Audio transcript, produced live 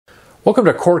Welcome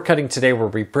to Cord Cutting Today, where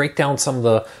we break down some of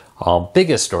the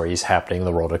biggest stories happening in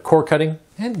the world of cord cutting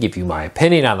and give you my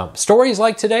opinion on them. Stories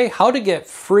like today, how to get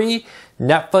free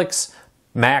Netflix,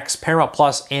 Max, Paramount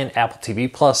Plus, and Apple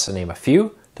TV Plus, to name a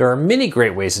few. There are many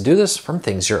great ways to do this from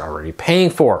things you're already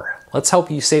paying for. Let's help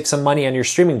you save some money on your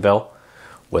streaming bill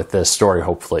with this story,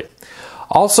 hopefully.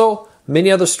 Also,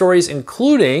 many other stories,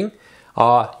 including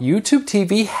YouTube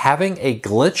TV having a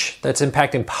glitch that's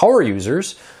impacting power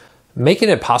users, making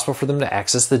it possible for them to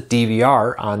access the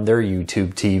DVR on their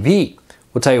YouTube TV.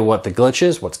 We'll tell you what the glitch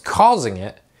is, what's causing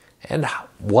it, and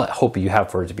what hope you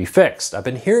have for it to be fixed. I've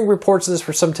been hearing reports of this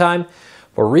for some time,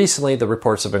 but recently the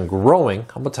reports have been growing.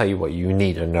 I'm going to tell you what you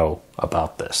need to know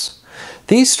about this.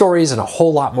 These stories and a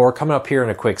whole lot more coming up here in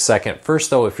a quick second. First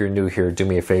though, if you're new here, do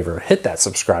me a favor, hit that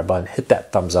subscribe button, hit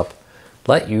that thumbs up.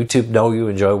 Let YouTube know you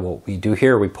enjoy what we do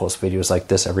here. We post videos like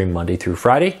this every Monday through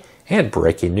Friday, and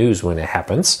breaking news when it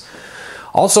happens.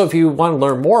 Also, if you want to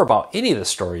learn more about any of the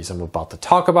stories I'm about to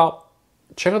talk about,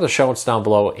 check out the show notes down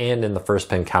below and in the first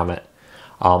pinned comment.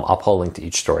 I'll put a link to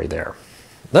each story there.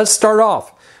 Let's start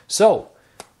off. So,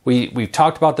 we've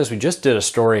talked about this. We just did a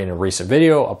story in a recent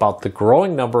video about the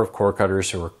growing number of cord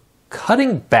cutters who are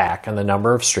cutting back on the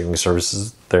number of streaming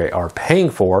services they are paying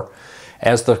for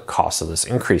as the cost of this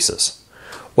increases.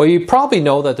 Well, you probably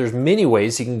know that there's many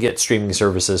ways you can get streaming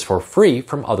services for free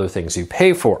from other things you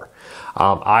pay for.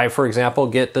 I, for example,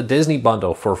 get the Disney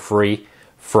bundle for free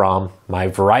from my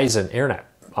Verizon internet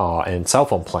and cell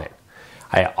phone plan.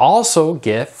 I also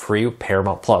get free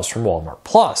Paramount Plus from Walmart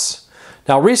Plus.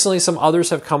 Now, recently, some others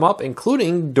have come up,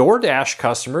 including DoorDash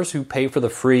customers who pay for the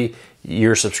free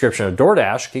year subscription to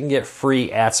DoorDash can get free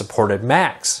ad-supported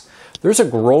Max. There's a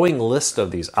growing list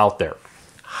of these out there.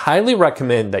 Highly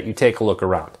recommend that you take a look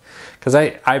around, because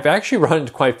I've actually run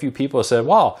into quite a few people who said,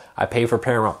 well, I pay for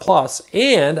Paramount Plus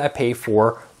and I pay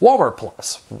for Walmart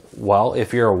Plus. Well,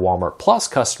 if you're a Walmart Plus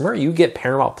customer, you get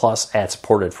Paramount Plus ad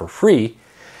supported for free,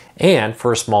 and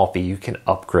for a small fee you can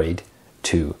upgrade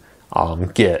to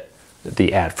get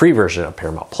the ad-free version of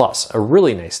Paramount Plus. A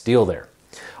really nice deal there.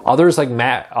 Others like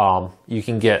you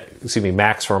can get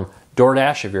Max from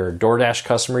DoorDash. If you're a DoorDash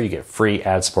customer, you get free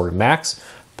ad-supported Max.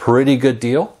 Pretty good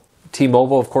deal.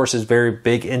 T-Mobile, of course, is very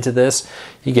big into this.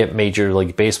 You get Major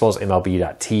League Baseball's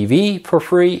MLB.TV for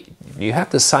free. You have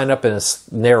to sign up in a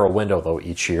narrow window, though,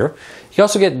 each year. You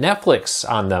also get Netflix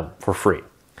on them for free.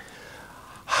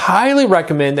 Highly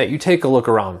recommend that you take a look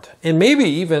around. And maybe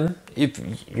even if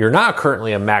you're not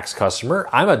currently a Max customer,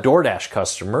 I'm a DoorDash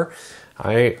customer.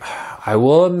 I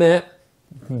will admit,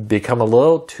 become a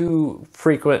little too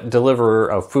frequent deliverer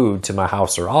of food to my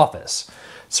house or office.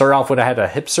 Started off when I had a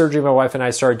hip surgery, my wife and I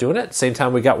started doing it. Same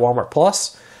time we got Walmart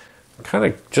Plus, kind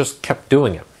of just kept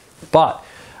doing it. But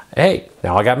hey,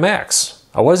 now I got Max.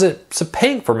 I wasn't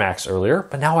paying for Max earlier,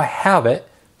 but now I have it,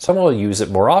 so I'm going to use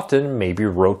it more often and maybe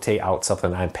rotate out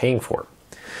something I'm paying for.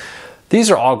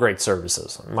 These are all great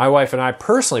services. My wife and I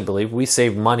personally believe we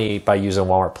save money by using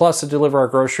Walmart Plus to deliver our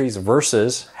groceries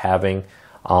versus having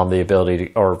the ability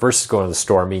to, or versus going to the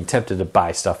store and being tempted to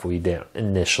buy stuff we didn't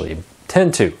initially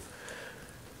intend to.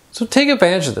 So take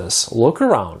advantage of this. Look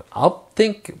around. I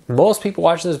think most people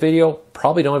watching this video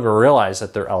probably don't even realize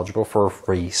that they're eligible for a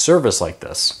free service like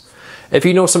this. If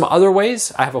you know some other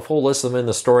ways, I have a full list of them in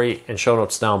the story and show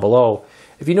notes down below.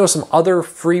 If you know some other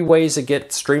free ways to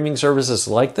get streaming services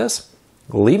like this,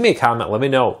 leave me a comment, let me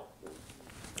know.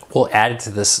 We'll add it to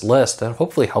this list and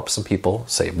hopefully help some people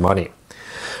save money.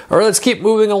 All right, let's keep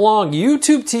moving along.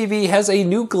 YouTube TV has a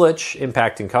new glitch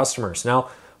impacting customers. Now,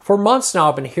 for months now,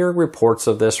 I've been hearing reports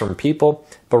of this from people,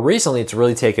 but recently it's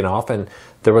really taken off, and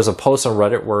there was a post on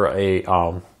Reddit where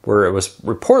it was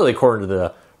reportedly, according to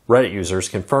the Reddit users,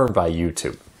 confirmed by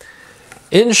YouTube.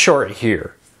 In short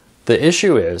here, the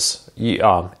issue is,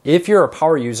 if you're a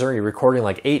power user, you're recording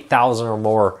like 8,000 or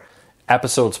more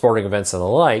episode sporting events and the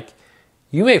like,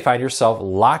 you may find yourself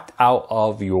locked out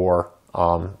of your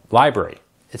library.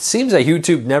 It seems that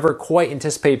YouTube never quite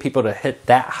anticipated people to hit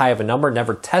that high of a number,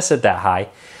 never tested that high.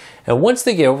 And once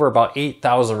they get over about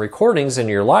 8,000 recordings in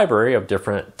your library of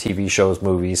different TV shows,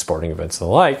 movies, sporting events, and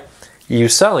the like, you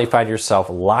suddenly find yourself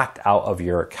locked out of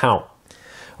your account,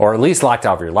 or at least locked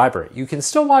out of your library. You can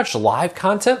still watch live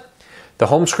content. The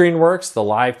home screen works, the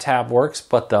live tab works,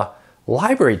 but the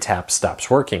library tab stops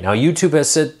working. Now, YouTube has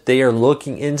said they are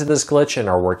looking into this glitch and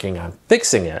are working on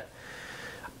fixing it.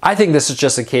 I think this is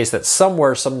just a case that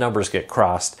somewhere some numbers get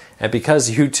crossed, and because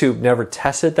YouTube never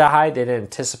tested that high, they didn't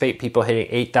anticipate people hitting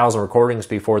 8,000 recordings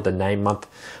before the 9-month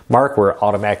mark, where it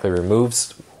automatically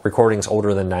removes recordings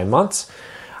older than 9 months.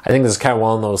 I think this is kind of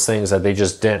one of those things that they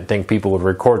just didn't think people would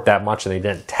record that much, and they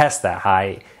didn't test that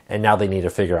high, and now they need to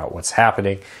figure out what's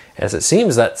happening, as it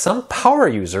seems that some power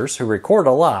users who record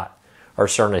a lot are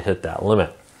starting to hit that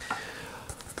limit.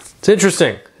 It's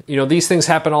interesting. You know, these things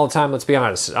happen all the time, let's be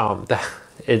honest.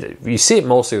 You see it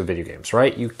mostly with video games,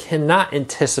 right? You cannot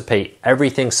anticipate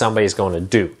everything somebody's going to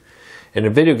do. And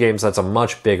in video games, that's a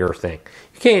much bigger thing.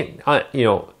 You can't, you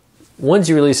know, once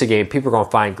you release a game, people are going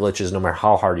to find glitches no matter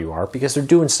how hard you are because they're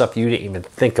doing stuff you didn't even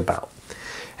think about.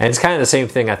 And it's kind of the same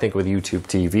thing, I think, with YouTube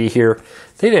TV here.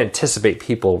 They didn't anticipate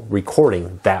people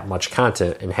recording that much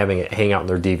content and having it hang out in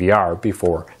their DVR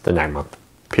before the 9-month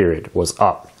period was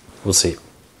up. We'll see.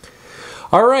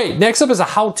 All right, next up is a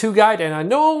how-to guide, and I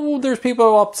know there's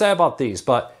people upset about these,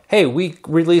 but hey, we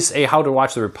released a how to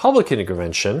watch the Republican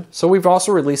convention, so we've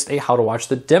also released a how to watch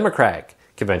the Democratic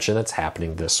convention that's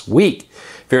happening this week.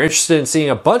 If you're interested in seeing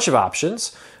a bunch of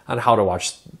options on how to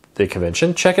watch the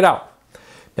convention, check it out.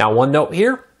 Now, one note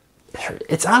here,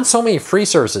 it's on so many free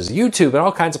services. YouTube and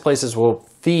all kinds of places will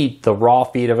feed the raw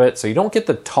feed of it, so you don't get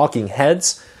the talking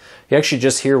heads. You actually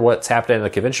just hear what's happening on the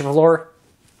convention floor.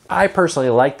 I personally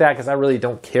like that because I really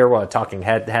don't care what a talking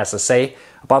head has to say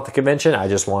about the convention. I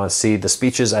just want to see the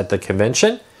speeches at the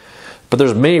convention. But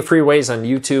there's many free ways on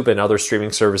YouTube and other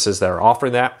streaming services that are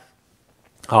offering that.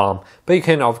 But you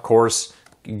can, of course,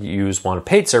 use one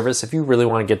paid service if you really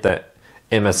want to get the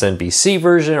MSNBC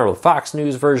version or the Fox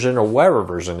News version or whatever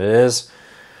version it is.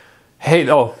 Hey,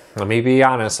 though, let me be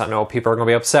honest. I know people are going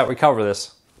to be upset we cover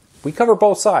this. We cover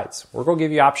both sides. We're going to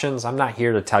give you options. I'm not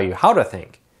here to tell you how to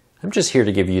think. I'm just here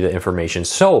to give you the information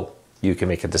so you can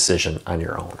make a decision on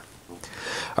your own.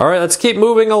 All right, let's keep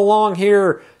moving along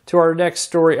here to our next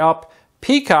story up.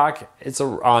 Peacock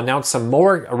announced some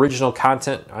more original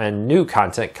content and new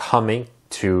content coming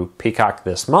to Peacock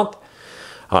this month.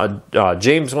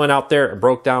 James went out there and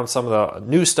broke down some of the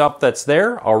new stuff that's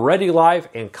there, already live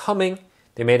and coming.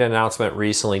 They made an announcement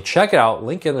recently. Check it out.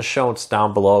 Link in the show notes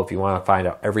down below if you want to find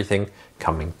out everything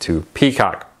coming to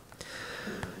Peacock.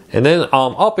 And then,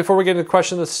 before we get into the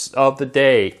question of the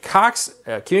day, Cox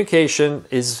Communication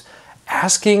is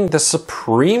asking the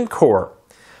Supreme Court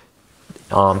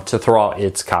to throw out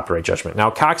its copyright judgment. Now,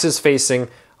 Cox is facing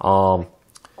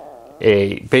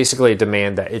basically a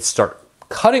demand that it start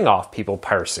cutting off people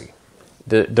piracy.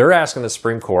 They're asking the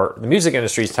Supreme Court, the music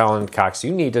industry is telling Cox,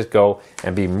 you need to go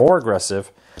and be more aggressive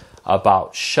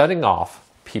about shutting off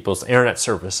people's internet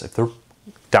service if they're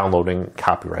downloading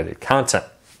copyrighted content.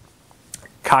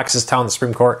 Cox is telling the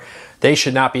Supreme Court they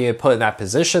should not be put in that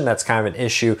position. That's kind of an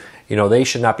issue. You know, they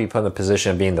should not be put in the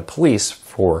position of being the police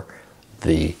for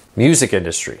the music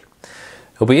industry.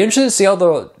 It'll be interesting to see how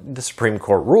the Supreme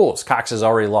Court rules. Cox has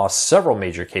already lost several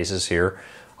major cases here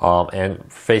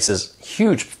and faces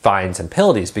huge fines and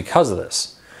penalties because of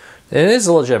this. It is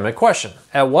a legitimate question.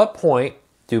 At what point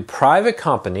do private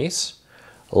companies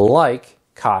like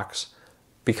Cox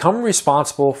become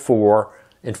responsible for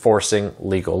enforcing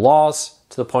legal laws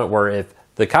to the point where if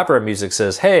the copyright music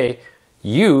says, hey,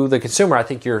 you, the consumer, I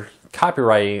think you're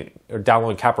copyrighting or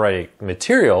downloading copyrighted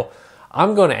material,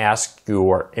 I'm going to ask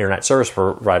your internet service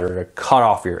provider to cut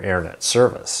off your internet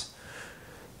service.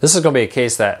 This is going to be a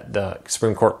case that the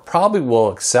Supreme Court probably will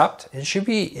accept. It should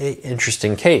be an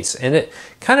interesting case. And it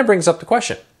kind of brings up the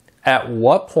question, at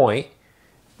what point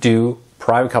do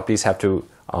private companies have to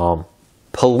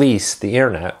police the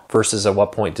internet versus at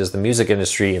what point does the music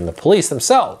industry and the police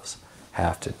themselves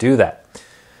have to do that?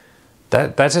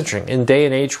 That's interesting. In a day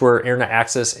and age where internet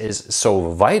access is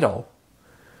so vital,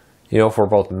 you know, for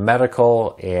both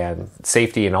medical and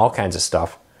safety and all kinds of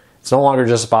stuff, it's no longer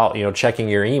just about, you know, checking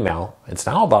your email. It's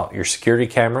now about your security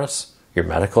cameras, your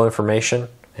medical information,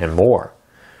 and more.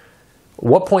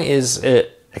 What point is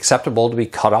it acceptable to be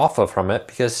cut off from it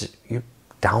because you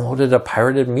downloaded a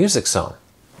pirated music song?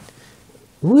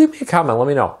 Leave me a comment, let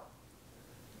me know.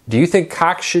 Do you think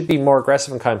Cox should be more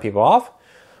aggressive in cutting people off?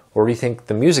 Or do you think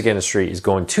the music industry is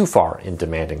going too far in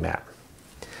demanding that?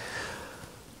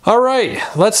 All right,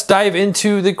 let's dive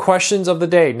into the questions of the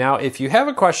day. Now, if you have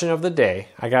a question of the day,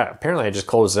 apparently I just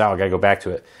closed it out, I gotta go back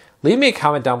to it. Leave me a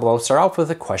comment down below, start off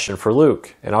with a question for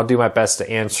Luke, and I'll do my best to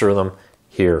answer them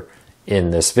here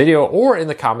in this video or in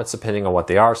the comments depending on what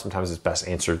they are. Sometimes it's best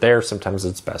answered there, sometimes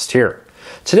it's best here.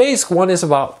 Today's one is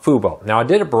about Fubo. Now, I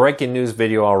did a breaking news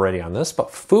video already on this, but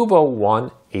Fubo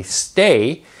won a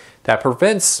stay that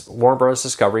prevents Warner Bros.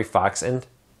 Discovery, Fox, and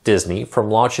Disney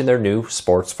from launching their new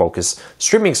sports-focused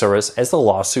streaming service as the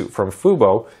lawsuit from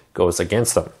Fubo goes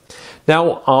against them.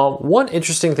 Now, one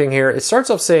interesting thing here, it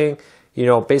starts off saying, you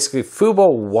know, basically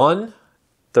Fubo won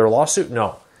their lawsuit.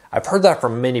 No, I've heard that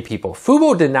from many people.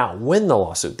 Fubo did not win the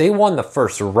lawsuit. They won the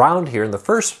first round here, and the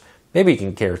first, maybe you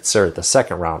can consider it the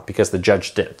second round because the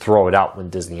judge didn't throw it out when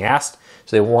Disney asked.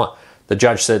 So the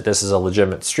judge said this is a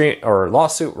legitimate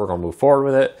lawsuit. We're going to move forward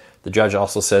with it. The judge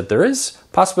also said there is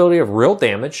possibility of real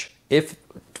damage if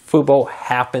Fubo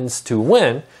happens to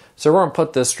win. So we're going to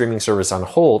put this streaming service on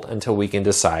hold until we can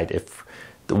decide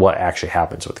what actually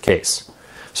happens with the case.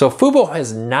 So Fubo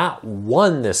has not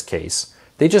won this case.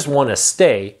 They just want to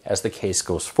stay as the case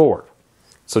goes forward.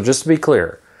 So just to be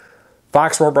clear,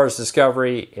 Fox, Warner Bros.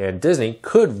 Discovery, and Disney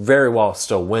could very well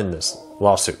still win this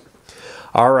lawsuit.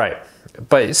 All right.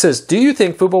 But it says, do you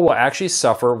think Fubo will actually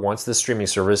suffer once the streaming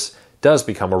service does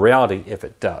become a reality, if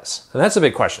it does? And that's a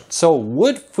big question. So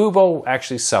would Fubo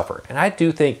actually suffer? And I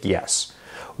do think yes.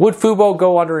 Would Fubo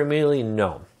go under immediately?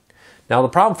 No. Now the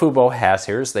problem Fubo has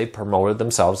here is they promoted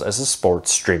themselves as a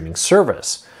sports streaming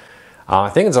service. I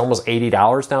think it's almost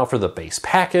 $80 now for the base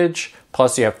package.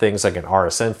 Plus you have things like an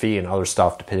RSN fee and other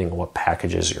stuff depending on what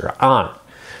packages you're on.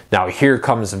 Now here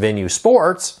comes Venue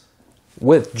Sports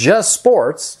with just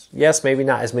sports. Yes, maybe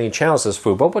not as many channels as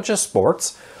Fubo, but just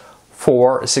sports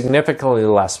for significantly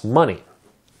less money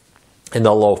in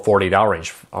the low $40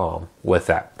 range with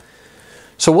that.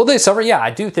 So will they suffer? Yeah, I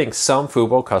do think some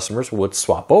Fubo customers would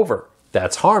swap over.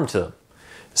 That's harm to them,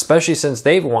 especially since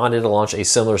they've wanted to launch a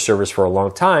similar service for a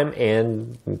long time,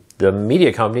 and the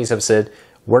media companies have said,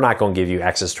 we're not going to give you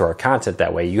access to our content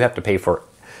that way. You have to pay for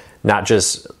not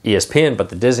just ESPN, but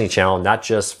the Disney Channel, not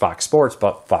just Fox Sports,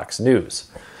 but Fox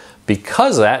News.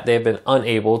 Because of that, they've been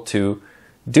unable to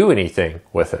do anything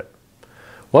with it.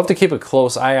 We'll have to keep a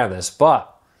close eye on this, but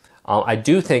I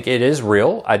do think it is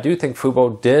real. I do think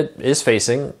Fubo is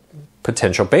facing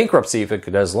potential bankruptcy if it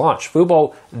does launch.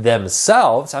 Fubo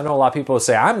themselves, I know a lot of people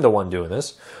say I'm the one doing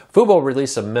this. Fubo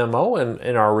released a memo, and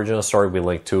in our original story we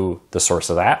linked to the source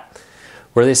of that,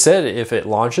 where they said if it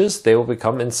launches, they will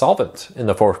become insolvent in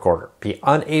the fourth quarter, be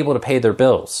unable to pay their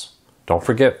bills. Don't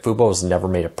forget, Fubo has never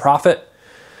made a profit.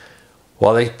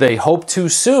 Well, they hope to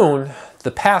soon.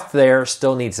 The path there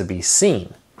still needs to be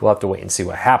seen. We'll have to wait and see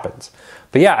what happens.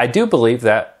 But yeah, I do believe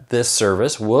that this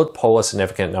service would pull a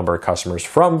significant number of customers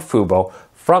from Fubo,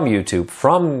 from YouTube,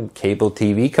 from cable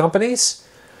TV companies.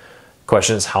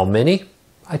 Question is how many?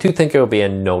 I do think it will be a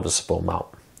noticeable amount.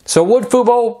 So would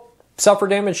Fubo suffer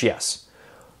damage? Yes.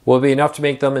 Will it be enough to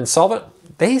make them insolvent?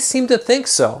 They seem to think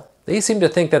so. They seem to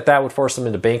think that that would force them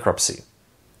into bankruptcy.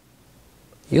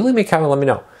 You leave me a comment, let me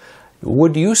know.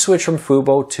 Would you switch from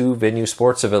Fubo to Venue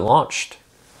Sports if it launched?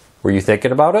 Were you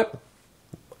thinking about it?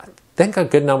 I think a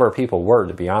good number of people were,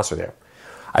 to be honest with you.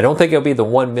 I don't think it'll be the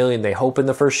 1 million they hope in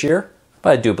the first year,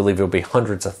 but I do believe it'll be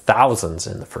hundreds of thousands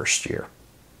in the first year.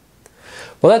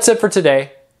 Well, that's it for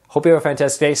today. Hope you have a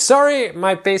fantastic day. Sorry,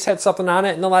 my face had something on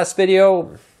it in the last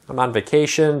video. I'm on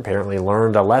vacation, apparently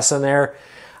learned a lesson there.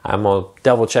 I'm going to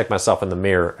double check myself in the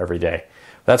mirror every day.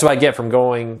 That's what I get from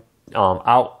going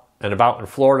out and about in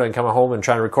Florida and coming home and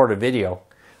trying to record a video.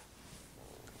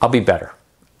 I'll be better.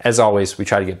 As always, we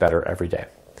try to get better every day.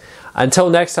 Until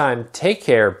next time, take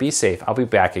care, be safe. I'll be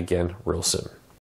back again real soon.